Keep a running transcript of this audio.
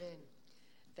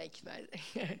Thank you,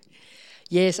 mate.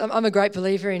 Yes, I'm a great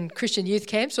believer in Christian youth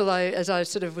camps, although as I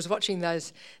sort of was watching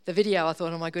the video, I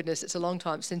thought, oh my goodness, it's a long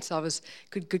time since I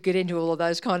could get into all of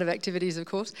those kind of activities, of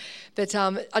course. But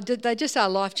they just are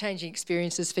life-changing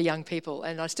experiences for young people,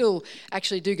 and I still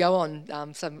actually do go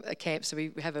on some camps. So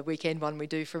we have a weekend one we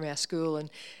do from our school, and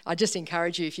I just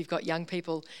encourage you, if you've got young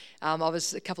people.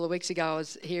 A couple of weeks ago, I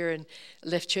was here and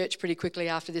left church pretty quickly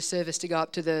after this service to go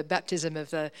up to the baptism of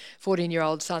the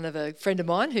 14-year-old son of a friend of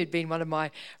mine who'd been one of my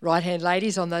right-hand ladies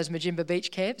on those Majimba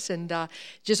Beach camps, and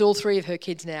just all three of her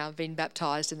kids now have been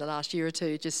baptised in the last year or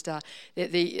two.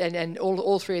 And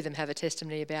all three of them have a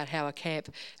testimony about how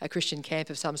a Christian camp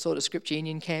of some sort, of Scripture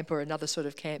Union camp or another sort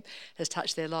of camp, has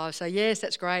touched their lives. So yes,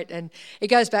 that's great, and it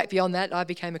goes back beyond that. I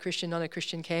became a Christian on a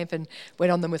Christian camp and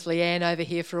went on them with Leanne over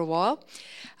here for a while.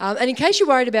 And in case you're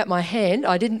worried about my hand,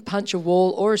 I didn't punch a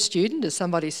wall or a student, as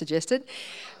somebody suggested,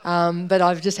 but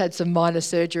I've just had some minor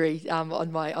surgery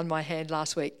on my hand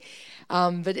last week.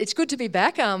 But it's good to be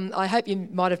back. I hope you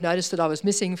might have noticed that I was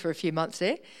missing for a few months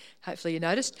there. Hopefully you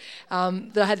noticed.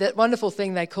 That I had that wonderful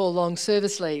thing they call long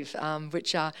service leave,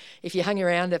 which if you hang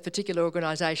around a particular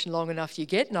organisation long enough you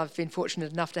get, and I've been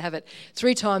fortunate enough to have it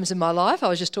 3 times in my life. I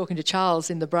was just talking to Charles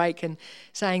in the break and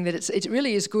saying that it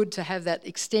really is good to have that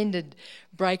extended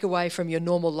break away from your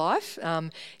normal life.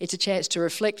 It's a chance to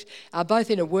reflect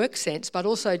both in a work sense but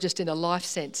also just in a life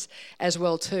sense as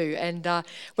well too. And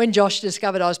when Josh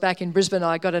discovered I was back in Brisbane,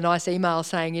 I got a nice email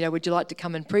saying, would you like to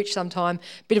come and preach sometime?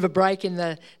 Bit of a break in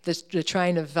the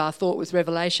train of thought with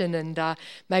Revelation, and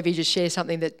maybe just share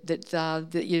something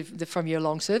that you've from your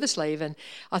long service leave. And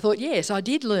I thought, yes, I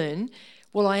did learn.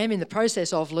 Well, I am in the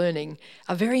process of learning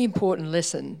a very important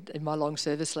lesson in my long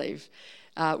service leave.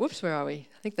 Whoops, where are we?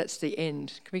 I think that's the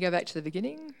end. Can we go back to the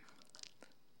beginning?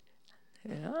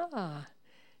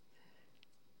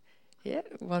 Yeah,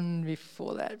 one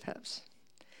before that, perhaps.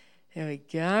 There we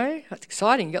go. That's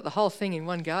exciting. You got the whole thing in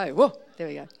one go. Whoa, there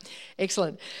we go.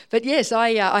 Excellent. But yes,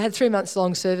 I had 3 months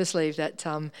long service leave,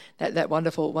 that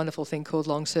wonderful thing called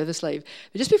long service leave.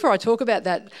 But just before I talk about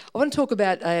that, I want to talk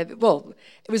about, it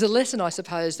was a lesson, I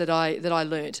suppose, that I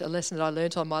learnt, a lesson that I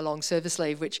learnt on my long service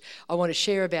leave, which I want to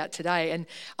share about today. And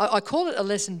I call it a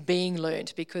lesson being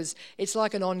learnt because it's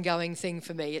like an ongoing thing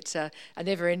for me. It's a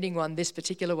never-ending one, this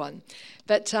particular one.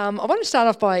 But I want to start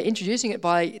off by introducing it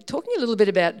by talking a little bit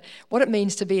about what it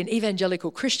means to be an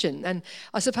evangelical Christian. And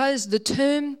I suppose the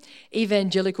term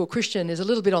evangelical Christian is a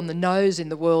little bit on the nose in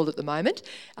the world at the moment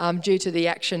due to the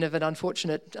action of an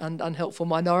unfortunate and unhelpful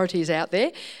minorities out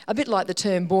there, a bit like the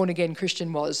term born-again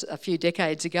Christian was a few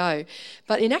decades ago.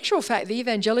 But in actual fact, the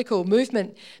evangelical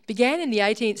movement began in the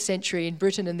 18th century in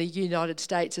Britain and the United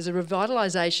States as a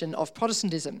revitalisation of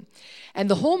Protestantism.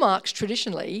 And the hallmarks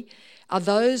traditionally are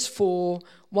those 4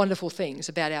 wonderful things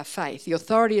about our faith: the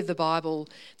authority of the Bible,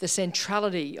 the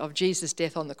centrality of Jesus'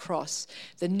 death on the cross,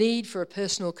 the need for a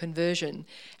personal conversion,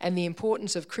 and the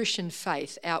importance of Christian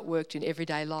faith outworked in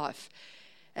everyday life.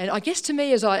 And I guess to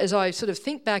me, as I sort of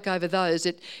think back over those,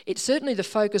 it's certainly the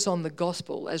focus on the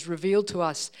gospel as revealed to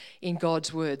us in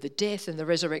God's word. The death and the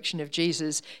resurrection of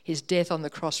Jesus, his death on the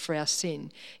cross for our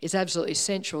sin, is absolutely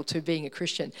central to being a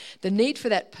Christian. The need for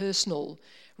that personal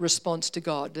response to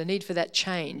God, the need for that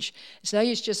change. It's no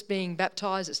use just being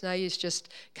baptised, it's no use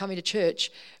just coming to church.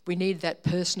 We need that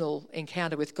personal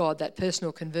encounter with God, that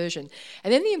personal conversion.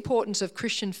 And then the importance of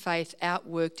Christian faith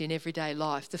outworked in everyday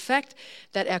life. The fact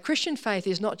that our Christian faith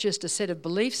is not just a set of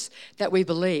beliefs that we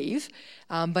believe,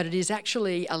 but it is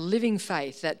actually a living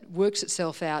faith that works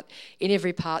itself out in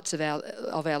every part of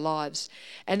our lives.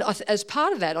 And as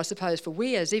part of that, I suppose, for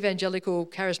we as evangelical,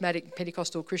 charismatic,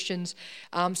 Pentecostal Christians,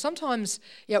 sometimes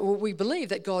we believe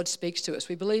that God speaks to us.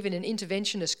 We believe in an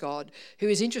interventionist God who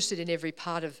is interested in every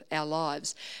part of our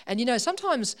lives. And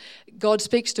sometimes God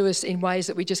speaks to us in ways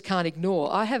that we just can't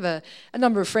ignore. I have a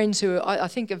number of friends who I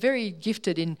think are very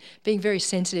gifted in being very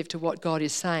sensitive to what God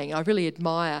is saying. I really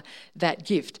admire that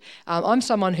gift. I'm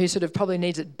someone who sort of probably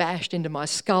needs it bashed into my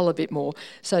skull a bit more,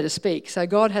 so to speak. So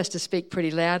God has to speak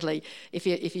pretty loudly if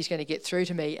he's going to get through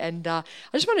to me. And I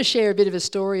just want to share a bit of a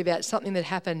story about something that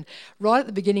happened right at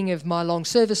the beginning of my long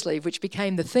service leave, which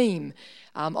became the theme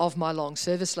of my long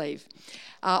service leave.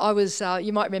 I was,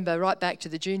 you might remember, right back to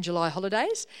the June-July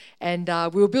holidays, and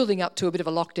we were building up to a bit of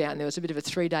a lockdown. There was a bit of a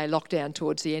 3-day lockdown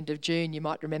towards the end of June, you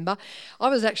might remember. I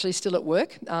was actually still at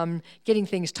work, getting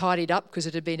things tidied up because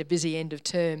it had been a busy end of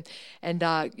term, and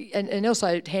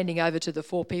also handing over to the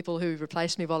 4 people who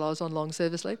replaced me while I was on long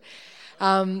service leave.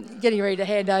 Getting ready to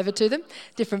hand over to them,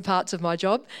 different parts of my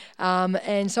job.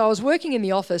 And so I was working in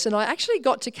the office, and I actually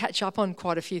got to catch up on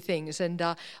quite a few things, and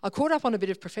I caught up on a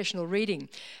bit of professional reading.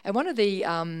 And one of the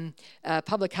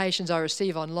publications I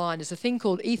receive online is a thing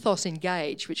called Ethos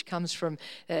Engage, which comes from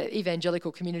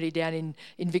evangelical community down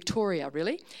in Victoria,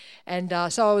 really. And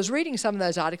so I was reading some of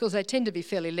those articles. They tend to be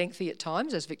fairly lengthy at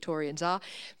times, as Victorians are.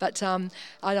 But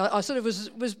I sort of was.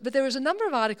 But there was a number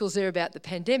of articles there about the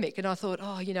pandemic, and I thought,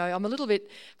 I'm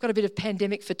got a bit of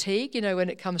pandemic fatigue, when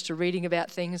it comes to reading about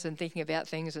things and thinking about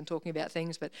things and talking about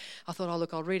things. But I thought,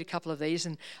 I'll read a couple of these,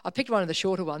 and I picked one of the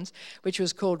shorter ones, which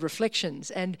was called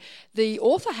Reflections. And the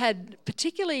author had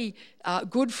particularly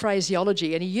good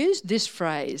phraseology, and he used this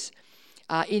phrase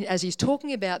as he's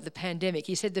talking about the pandemic.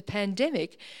 He said the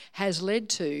pandemic has led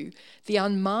to the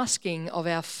unmasking of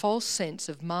our false sense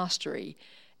of mastery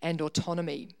and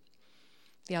autonomy.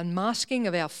 The unmasking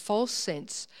of our false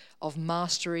sense of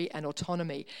mastery and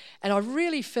autonomy. And I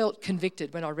really felt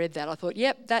convicted when I read that. I thought,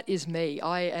 yep, that is me.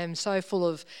 I am so full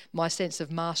of my sense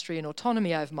of mastery and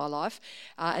autonomy over my life.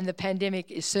 And the pandemic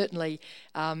is certainly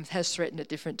has threatened at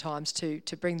different times to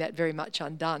bring that very much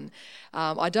undone.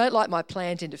 I don't like my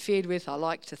plans interfered with. I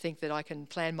like to think that I can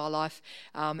plan my life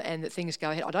and that things go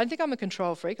ahead. I don't think I'm a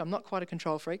control freak. I'm not quite a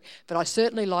control freak, but I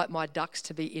certainly like my ducks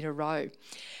to be in a row.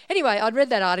 Anyway, I'd read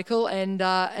that article, and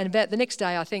about the next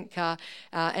day, I think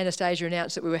Anastasia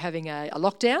announced that we were having a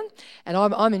lockdown, and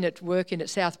I'm in at work at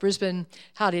South Brisbane,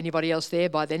 hardly anybody else there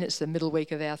by then. It's the middle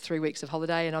week of our 3 weeks of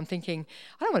holiday, and I'm thinking,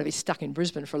 I don't want to be stuck in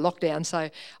Brisbane for a lockdown, so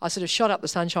I sort of shot up the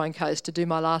Sunshine Coast to do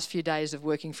my last few days of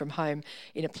working from home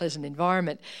in a pleasant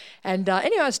environment. And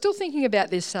anyway, I was still thinking about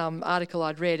this article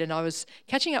I'd read, and I was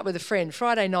catching up with a friend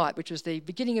Friday night, which was the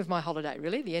beginning of my holiday,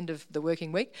 really, the end of the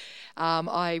working week.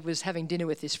 I was having dinner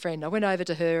with this friend. I went over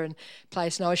to her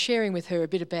place, and I was sharing with her a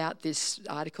bit about this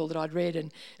article that I'd read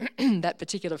and that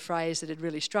particular phrase that had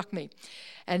really struck me.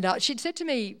 And she'd said to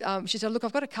me, she said, look,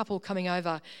 I've got a couple coming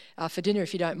over for dinner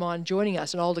if you don't mind joining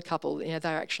us, an older couple. They're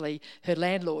actually her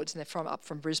landlords, and they're up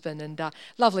from Brisbane, and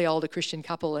lovely older Christian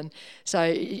couple. And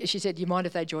so she said, do you mind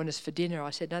if they join us for dinner? I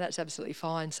said, no, that's absolutely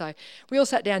fine. So we all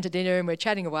sat down to dinner and we're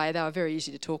chatting away. They were very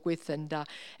easy to talk with. And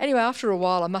anyway, after a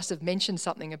while, I must have mentioned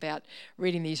something about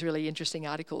reading these really interesting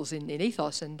articles in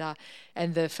Ethos. And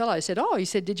the fellow said, he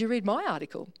said, did you read my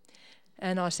article?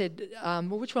 And I said,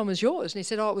 well, which one was yours? And he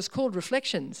said, it was called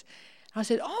Reflections. I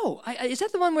said, is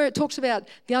that the one where it talks about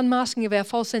the unmasking of our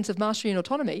false sense of mastery and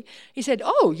autonomy? He said,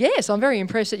 yes, I'm very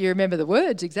impressed that you remember the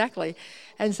words exactly.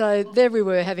 And so there we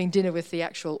were having dinner with the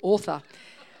actual author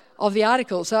of the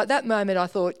article. So at that moment I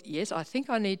thought, yes, I think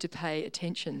I need to pay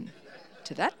attention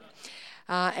to that.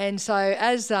 And so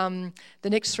as the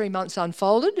next 3 months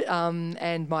unfolded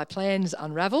and my plans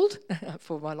unravelled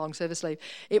for my long service leave,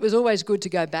 it was always good to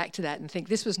go back to that and think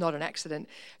this was not an accident.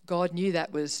 God knew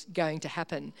that was going to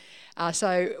happen.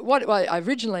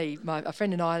 Originally, a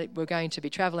friend and I were going to be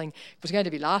travelling. It was going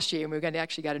to be last year, and we were going to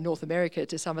actually go to North America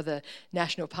to some of the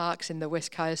national parks in the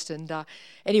West Coast. And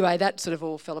anyway, that sort of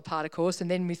all fell apart, of course.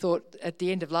 And then we thought at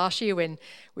the end of last year, when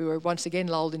we were once again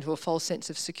lulled into a false sense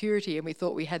of security and we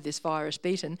thought we had this virus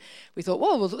beaten, we thought,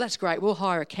 well, that's great. We'll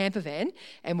hire a camper van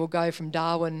and we'll go from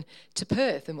Darwin to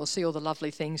Perth and we'll see all the lovely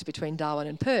things between Darwin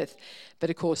and Perth. But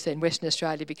of course, then Western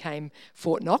Australia became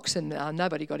Fort Knox and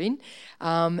nobody got in.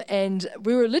 And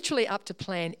we were literally up to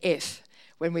plan F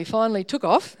when we finally took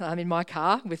off in my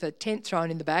car with a tent thrown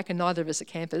in the back, and neither of us are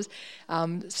campers.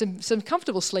 Some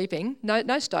comfortable sleeping,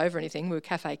 no stove or anything. We were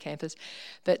cafe campers,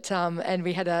 but and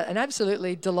we had an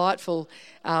absolutely delightful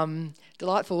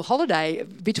holiday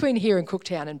between here and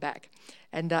Cooktown and back.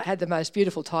 And had the most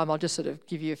beautiful time. I'll just sort of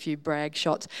give you a few brag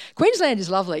shots. Queensland is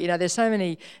lovely. There's so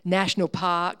many national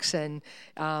parks and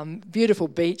beautiful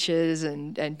beaches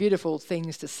and beautiful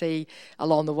things to see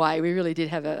along the way. We really did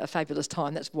have a fabulous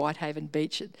time. That's Whitehaven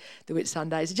Beach at the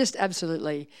Whitsundays. It's just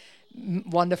absolutely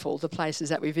wonderful, the places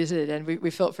that we visited, and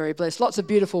we felt very blessed. Lots of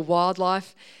beautiful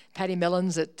wildlife, paddy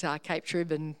melons at Cape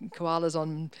Trib and koalas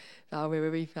on, where were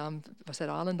we? What's that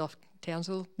island off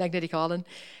Townsville? Magnetic Island.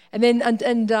 And then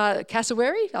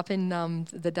Cassowary up in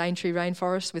the Daintree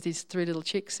rainforest with his 3 little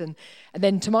chicks. And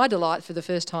then to my delight, for the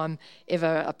first time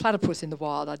ever, a platypus in the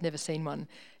wild. I'd never seen one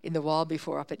in the wild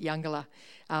before up at Yungala,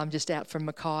 just out from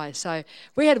Mackay. So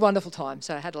we had a wonderful time.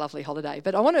 So I had a lovely holiday.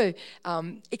 But I want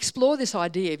to explore this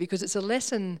idea because it's a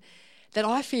lesson that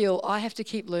I feel I have to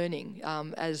keep learning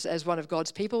as one of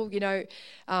God's people.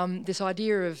 This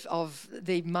idea of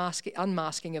the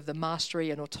unmasking of the mastery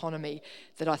and autonomy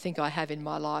that I think I have in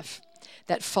my life,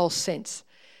 that false sense.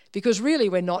 Because really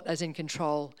we're not as in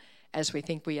control as we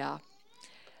think we are.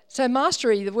 So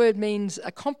mastery, the word means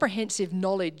a comprehensive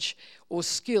knowledge or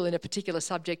skill in a particular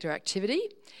subject or activity,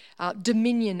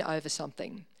 dominion over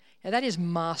something. Now that is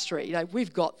mastery.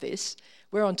 We've got this.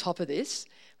 We're on top of this.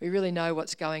 We really know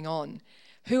what's going on.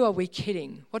 Who are we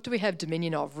kidding? What do we have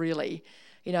dominion of, really?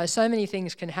 You know, so many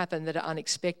things can happen that are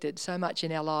unexpected, so much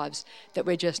in our lives that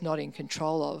we're just not in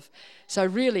control of. So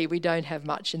really, we don't have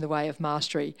much in the way of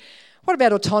mastery. What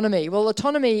about autonomy? Well,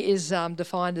 autonomy is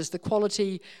defined as the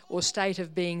quality or state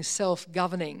of being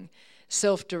self-governing,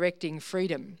 self-directing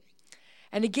freedom.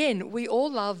 And again, we all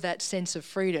love that sense of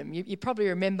freedom. You probably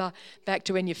remember back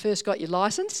to when you first got your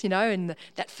licence, you know, and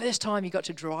that first time you got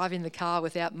to drive in the car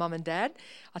without mum and dad.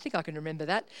 I think I can remember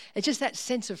that. It's just that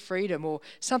sense of freedom, or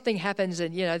something happens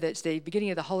and, you know, that's the beginning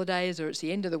of the holidays, or it's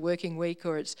the end of the working week,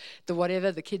 or it's the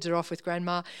whatever, the kids are off with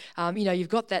grandma. You know, you've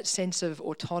got that sense of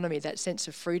autonomy, that sense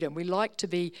of freedom. We like to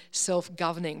be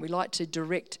self-governing. We like to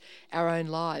direct our own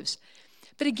lives.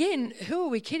 But again, who are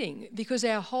we kidding? Because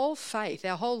our whole faith,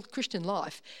 our whole Christian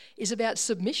life is about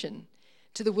submission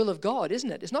to the will of God, isn't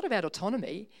it? It's not about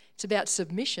autonomy. It's about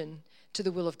submission to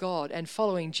the will of God and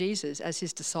following Jesus as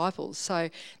his disciples. So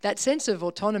that sense of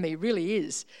autonomy really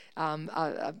is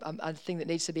a thing that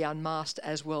needs to be unmasked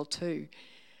as well too.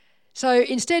 So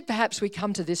instead, perhaps we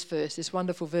come to this verse, this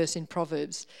wonderful verse in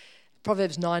Proverbs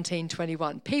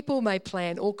 19:21. People may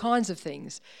plan all kinds of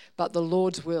things, but the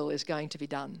Lord's will is going to be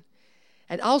done.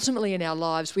 And ultimately in our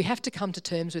lives, we have to come to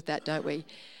terms with that, don't we?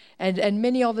 And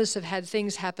many of us have had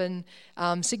things happen,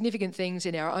 significant things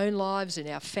in our own lives, in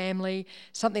our family,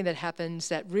 something that happens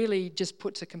that really just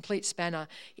puts a complete spanner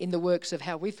in the works of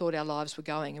how we thought our lives were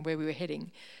going and where we were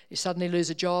heading. You suddenly lose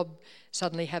a job,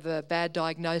 suddenly have a bad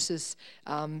diagnosis,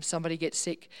 somebody gets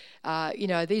sick. You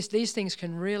know, these things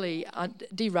can really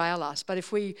derail us. But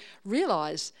if we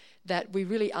realise that we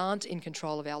really aren't in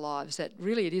control of our lives, that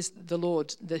really it is the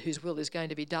Lord whose will is going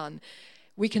to be done,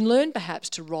 we can learn perhaps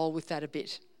to roll with that a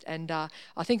bit. And I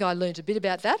think I learned a bit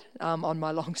about that on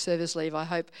my long service leave. I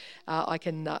hope I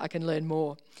can learn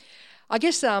more. I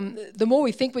guess the more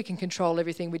we think we can control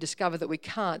everything, we discover that we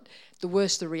can't, the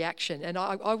worse the reaction. And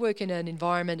I work in an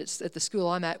environment, it's at the school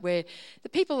I'm at, where the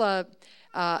people are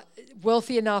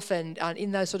wealthy enough and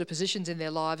in those sort of positions in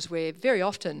their lives where very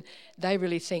often they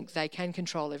really think they can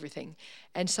control everything.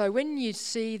 And so when you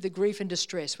see the grief and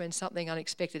distress when something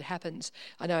unexpected happens,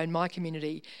 I know in my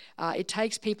community, it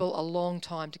takes people a long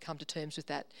time to come to terms with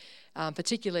that.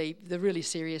 Particularly the really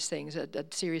serious things, a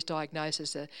serious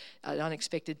diagnosis, an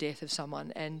unexpected death of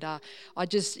someone. And I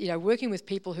just, you know, working with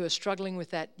people who are struggling with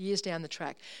that years down the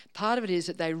track, part of it is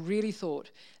that they really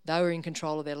thought they were in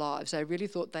control of their lives. They really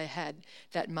thought they had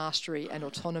that mastery and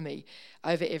autonomy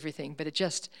over everything, but it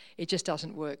just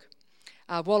doesn't work.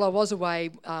 While I was away,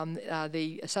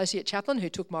 the associate chaplain who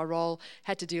took my role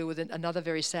had to deal with another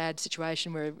very sad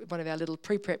situation where one of our little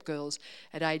pre-prep girls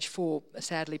at age 4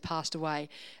 sadly passed away,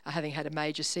 having had a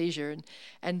major seizure.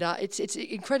 And it's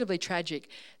incredibly tragic.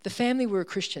 The family were a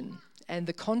Christian, and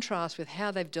the contrast with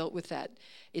how they've dealt with that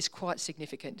is quite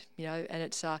significant, you know. And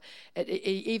it's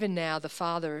even now the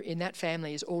father in that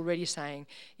family is already saying,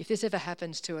 if this ever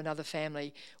happens to another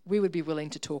family, we would be willing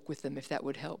to talk with them if that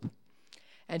would help.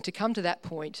 And to come to that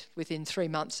point within 3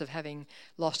 months of having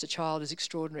lost a child is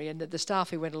extraordinary. And the staff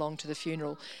who went along to the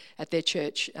funeral at their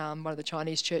church, one of the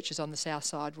Chinese churches on the south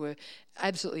side, were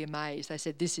absolutely amazed. They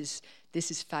said, this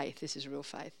is faith, this is real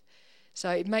faith. So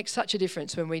it makes such a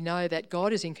difference when we know that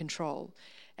God is in control,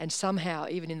 and somehow,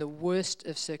 even in the worst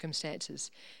of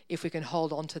circumstances, if we can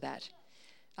hold on to that,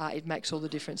 it makes all the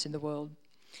difference in the world.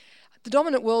 The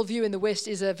dominant worldview in the West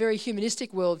is a very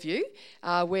humanistic worldview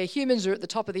where humans are at the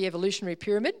top of the evolutionary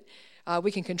pyramid.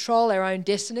 We can control our own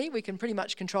destiny. We can pretty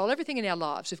much control everything in our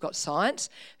lives. We've got science,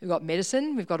 we've got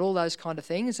medicine, we've got all those kind of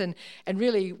things, and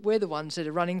really we're the ones that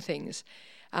are running things.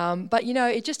 But, you know,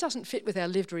 it just doesn't fit with our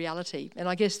lived reality. And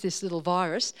I guess this little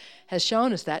virus has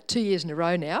shown us that 2 years in a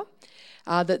row now.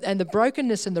 And the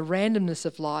brokenness and the randomness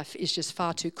of life is just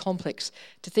far too complex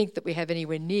to think that we have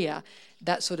anywhere near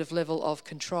that sort of level of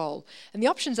control. And the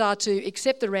options are to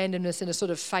accept the randomness in a sort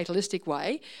of fatalistic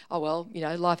way. Oh, well, you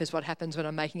know, life is what happens when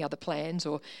I'm making other plans,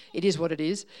 or it is what it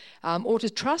is. Or to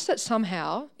trust that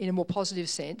somehow, in a more positive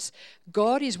sense,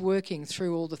 God is working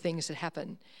through all the things that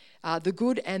happen. The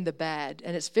good and the bad.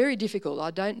 And it's very difficult. I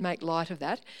don't make light of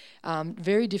that.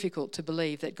 Very difficult to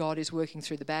believe that God is working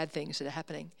through the bad things that are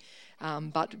happening.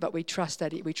 But we trust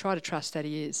that we try to trust that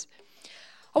He is.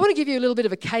 I want to give you a little bit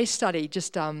of a case study,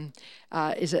 just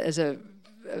as a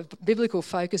biblical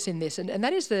focus in this, and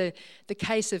that is the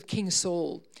case of King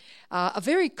Saul, a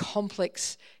very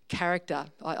complex character,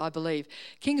 I believe.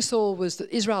 King Saul was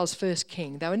Israel's first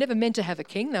king. They were never meant to have a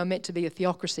king. They were meant to be a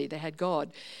theocracy. They had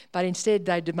God. But instead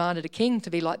they demanded a king to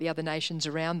be like the other nations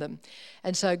around them.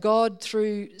 And so God,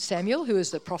 through Samuel, who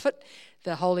is the prophet,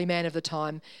 the holy man of the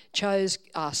time, chose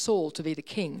Saul to be the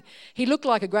king. He looked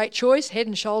like a great choice, head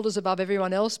and shoulders above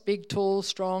everyone else, big, tall,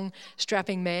 strong,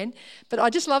 strapping man. But I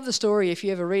just love the story, if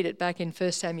you ever read it, back in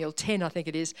 1 Samuel 10, I think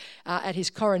it is, at his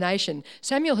coronation.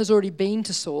 Samuel has already been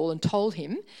to Saul and told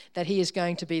him that he is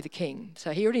going to be the king.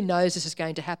 So he already knows this is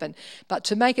going to happen. But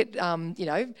to make it,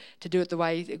 to do it the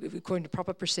way, according to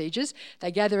proper procedures,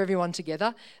 they gather everyone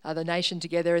together, the nation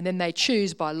together, and then they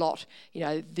choose by lot,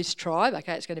 this tribe,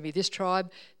 okay, it's going to be this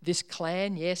tribe, this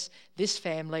clan, yes, this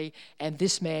family, and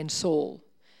this man, Saul.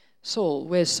 Saul,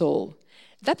 where's Saul?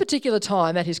 That particular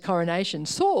time at his coronation,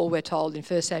 Saul, we're told in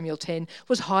 1 Samuel 10,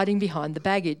 was hiding behind the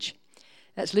baggage.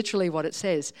 That's literally what it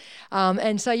says.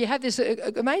 And so you have this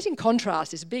amazing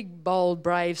contrast, this big, bold,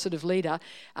 brave sort of leader,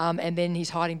 and then he's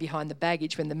hiding behind the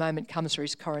baggage when the moment comes for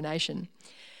his coronation.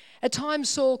 At times,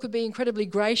 Saul could be incredibly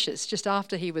gracious. Just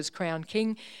after he was crowned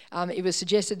king, it was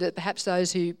suggested that perhaps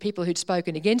people who'd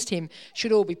spoken against him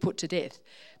should all be put to death.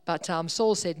 But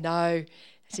Saul said no.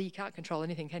 See, you can't control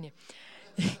anything, can you?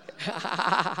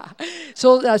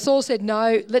 Saul said,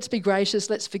 no, let's be gracious,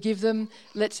 let's forgive them,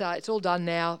 it's all done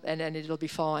now and it'll be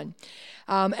fine.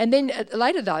 And then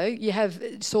later, though, you have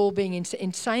Saul being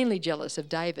insanely jealous of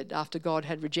David after God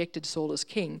had rejected Saul as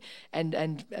king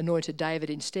and anointed David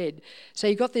instead. So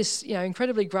you've got this,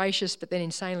 incredibly gracious but then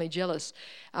insanely jealous.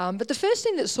 But the first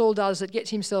thing that Saul does that gets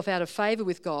himself out of favour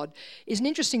with God is an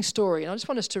interesting story, and I just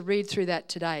want us to read through that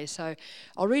today. So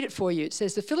I'll read it for you. It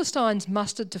says, the Philistines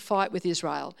mustered to fight with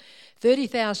Israel,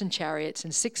 30,000 chariots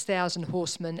and 6,000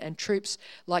 horsemen and troops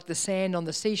like the sand on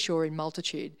the seashore in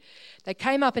multitude. They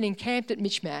came up and encamped at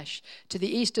Michmash to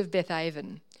the east of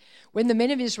Bethaven. When the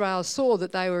men of Israel saw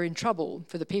that they were in trouble,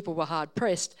 for the people were hard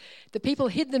pressed, the people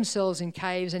hid themselves in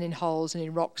caves and in holes and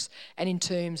in rocks and in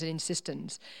tombs and in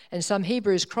cisterns. And some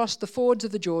Hebrews crossed the fords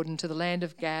of the Jordan to the land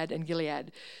of Gad and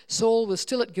Gilead. Saul was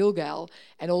still at Gilgal,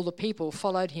 and all the people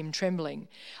followed him trembling.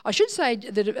 I should say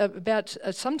that about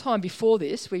some time before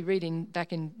this, we read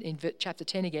back in chapter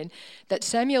 10 again, that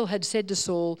Samuel had said to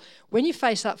Saul, when you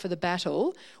face up for the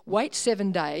battle, wait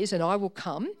 7 days and I will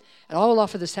come and I will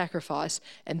offer the sacrifice,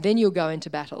 and then you'll go into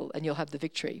battle and you'll have the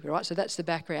victory, right? So that's the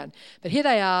background. But here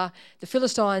they are, the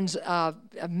Philistines are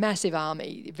a massive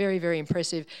army, very, very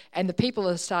impressive, and the people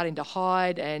are starting to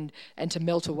hide and to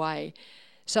melt away.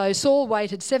 So Saul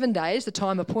waited 7 days, the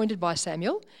time appointed by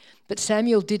Samuel, but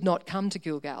Samuel did not come to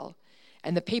Gilgal,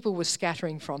 and the people were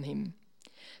scattering from him.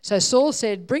 So Saul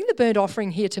said, bring the burnt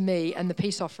offering here to me and the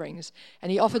peace offerings,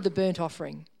 and he offered the burnt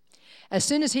offering. As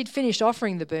soon as he'd finished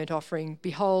offering the burnt offering,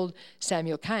 behold,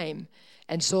 Samuel came,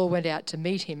 and Saul went out to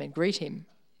meet him and greet him.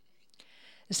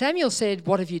 Samuel said,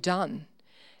 what have you done?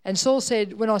 And Saul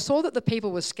said, when I saw that the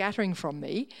people were scattering from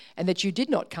me, and that you did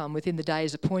not come within the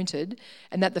days appointed,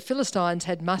 and that the Philistines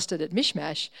had mustered at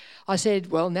Michmash, I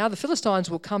said, well, now the Philistines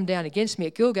will come down against me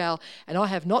at Gilgal, and I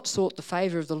have not sought the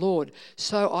favour of the Lord.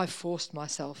 So I forced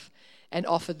myself and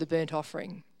offered the burnt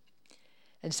offering.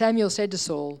 And Samuel said to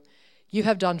Saul, you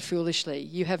have done foolishly.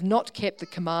 You have not kept the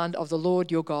command of the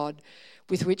Lord your God,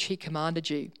 with which he commanded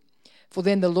you. For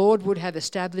then the Lord would have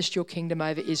established your kingdom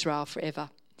over Israel forever.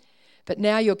 But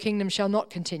now your kingdom shall not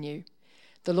continue.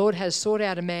 The Lord has sought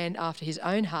out a man after his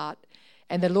own heart,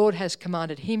 and the Lord has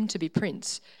commanded him to be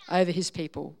prince over his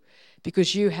people,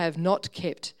 because you have not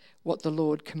kept what the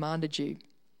Lord commanded you.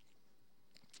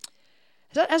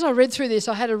 As I read through this,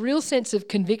 I had a real sense of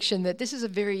conviction that this is a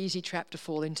very easy trap to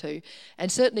fall into, and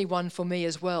certainly one for me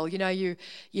as well. You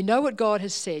know what God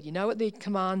has said, you know what the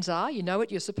commands are, you know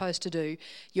what you're supposed to do.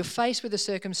 You're faced with a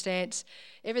circumstance,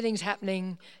 everything's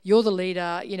happening, you're the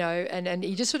leader, and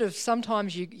you just sort of,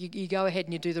 sometimes you go ahead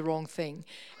and you do the wrong thing.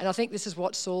 And I think this is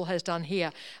what Saul has done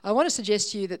here. I want to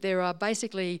suggest to you that there are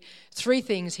basically 3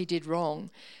 things he did wrong.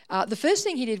 The first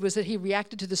thing he did was that he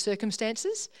reacted to the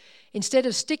circumstances instead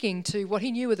of sticking to what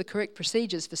he knew were the correct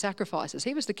procedures for sacrifices.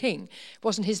 He was the king. It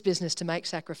wasn't his business to make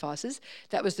sacrifices.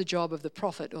 That was the job of the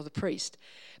prophet or the priest.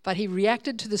 But he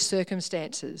reacted to the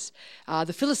circumstances.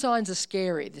 The Philistines are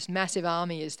scary. This massive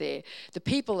army is there. The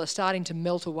people are starting to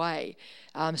melt away.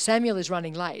 Samuel is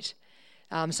running late.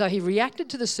 So he reacted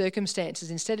to the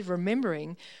circumstances instead of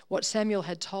remembering what Samuel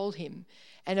had told him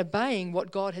and obeying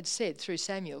what God had said through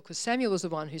Samuel, because Samuel was the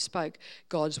one who spoke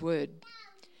God's word.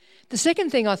 The second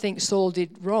thing I think Saul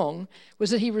did wrong was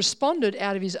that he responded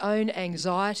out of his own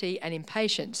anxiety and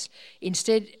impatience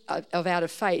instead of out of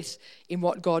faith in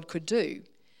what God could do.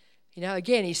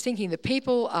 Again, he's thinking the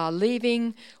people are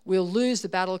leaving, we'll lose the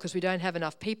battle because we don't have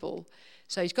enough people.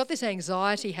 So he's got this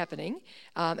anxiety happening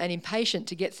and impatient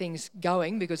to get things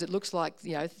going because it looks like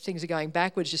things are going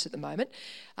backwards just at the moment.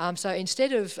 So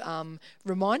instead of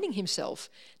reminding himself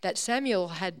that Samuel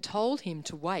had told him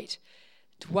to wait,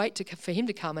 for him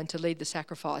to come and to lead the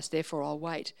sacrifice, therefore I'll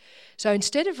wait. So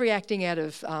instead of reacting out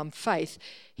of faith,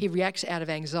 he reacts out of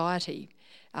anxiety.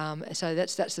 So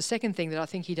that's the second thing that I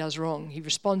think he does wrong. He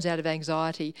responds out of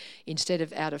anxiety instead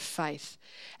of out of faith.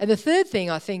 And the third thing,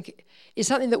 I think, is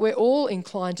something that we're all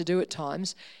inclined to do at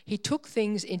times. He took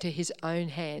things into his own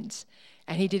hands,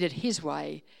 and he did it his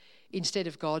way instead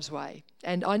of God's way.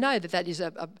 And I know that is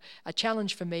a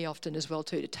challenge for me often as well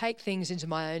too, to take things into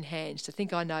my own hands, to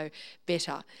think I know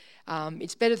better.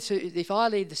 It's better if I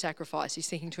lead the sacrifice, he's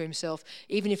thinking to himself,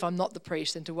 even if I'm not the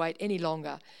priest, than to wait any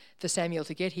longer for Samuel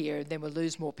to get here, and then we'll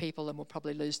lose more people and we'll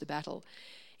probably lose the battle.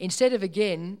 Instead of,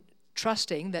 again,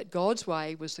 trusting that God's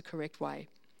way was the correct way.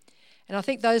 And I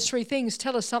think those three things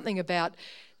tell us something about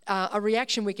a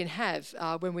reaction we can have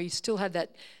when we still have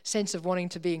that sense of wanting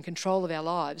to be in control of our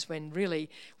lives, when really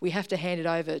we have to hand it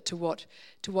over to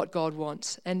what God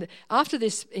wants. And after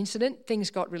this incident, things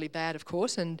got really bad, of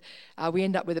course, and we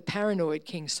end up with a paranoid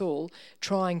King Saul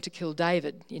trying to kill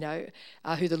David,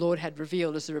 who the Lord had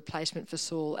revealed as the replacement for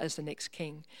Saul as the next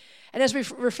king. And as we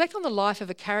reflect on the life of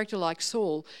a character like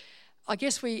Saul, I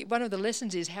guess one of the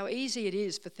lessons is how easy it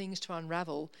is for things to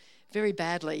unravel very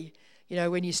badly.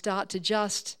 When you start to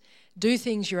just do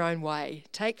things your own way,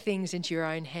 take things into your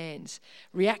own hands,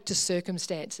 react to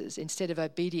circumstances instead of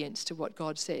obedience to what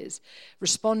God says,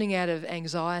 responding out of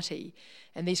anxiety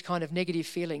and these kind of negative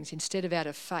feelings instead of out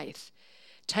of faith,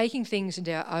 taking things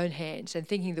into our own hands and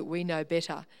thinking that we know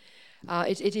better.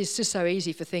 It is just so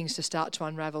easy for things to start to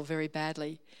unravel very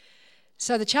badly.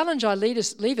 So the challenge I leave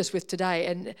us with today,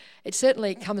 and it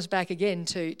certainly comes back again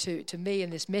to me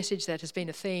in this message that has been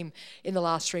a theme in the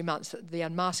last 3 months, the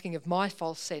unmasking of my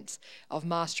false sense of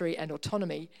mastery and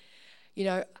autonomy.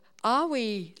 Are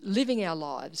we living our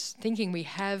lives thinking we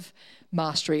have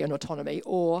mastery and autonomy,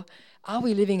 or are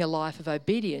we living a life of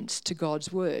obedience to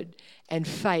God's word and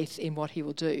faith in what he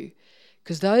will do?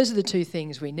 Because those are the two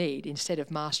things we need instead of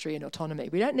mastery and autonomy.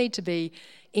 We don't need to be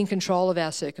in control of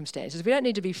our circumstances. We don't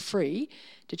need to be free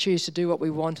to choose to do what we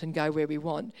want and go where we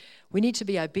want. We need to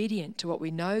be obedient to what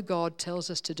we know God tells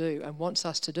us to do and wants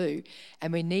us to do,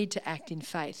 and we need to act in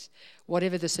faith,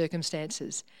 whatever the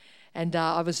circumstances. And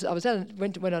I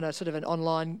went on a sort of an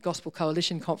online Gospel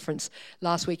Coalition conference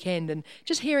last weekend, and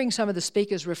just hearing some of the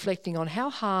speakers reflecting on how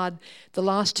hard the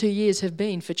last 2 years have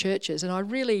been for churches. And I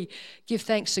really give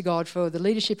thanks to God for the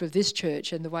leadership of this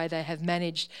church and the way they have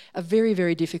managed a very,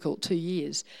 very difficult 2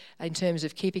 years in terms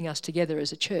of keeping us together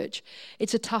as a church.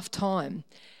 It's a tough time.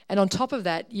 And on top of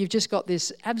that, you've just got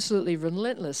this absolutely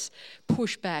relentless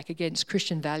pushback against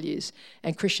Christian values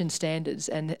and Christian standards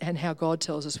and how God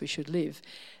tells us we should live.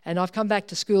 And I've come back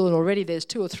to school, and already there's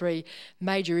 2 or 3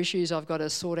 major issues I've got to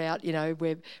sort out,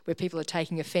 where people are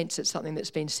taking offence at something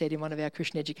that's been said in one of our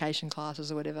Christian education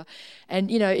classes or whatever. And,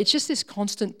 it's just this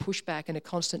constant pushback and a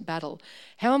constant battle.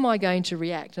 How am I going to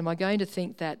react? Am I going to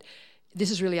think that this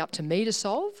is really up to me to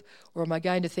solve? Or am I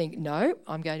going to think, no,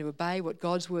 I'm going to obey what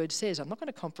God's word says. I'm not going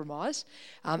to compromise,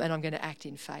 and I'm going to act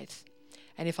in faith.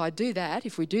 And if we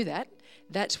do that,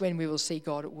 that's when we will see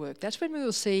God at work. That's when we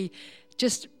will see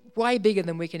just way bigger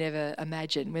than we can ever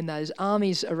imagine, when those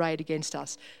armies arrayed against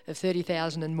us of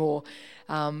 30,000 and more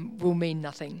will mean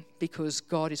nothing, because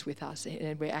God is with us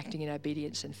and we're acting in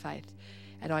obedience and faith.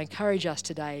 And I encourage us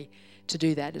today to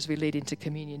do that as we lead into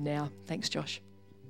communion now. Thanks, Josh.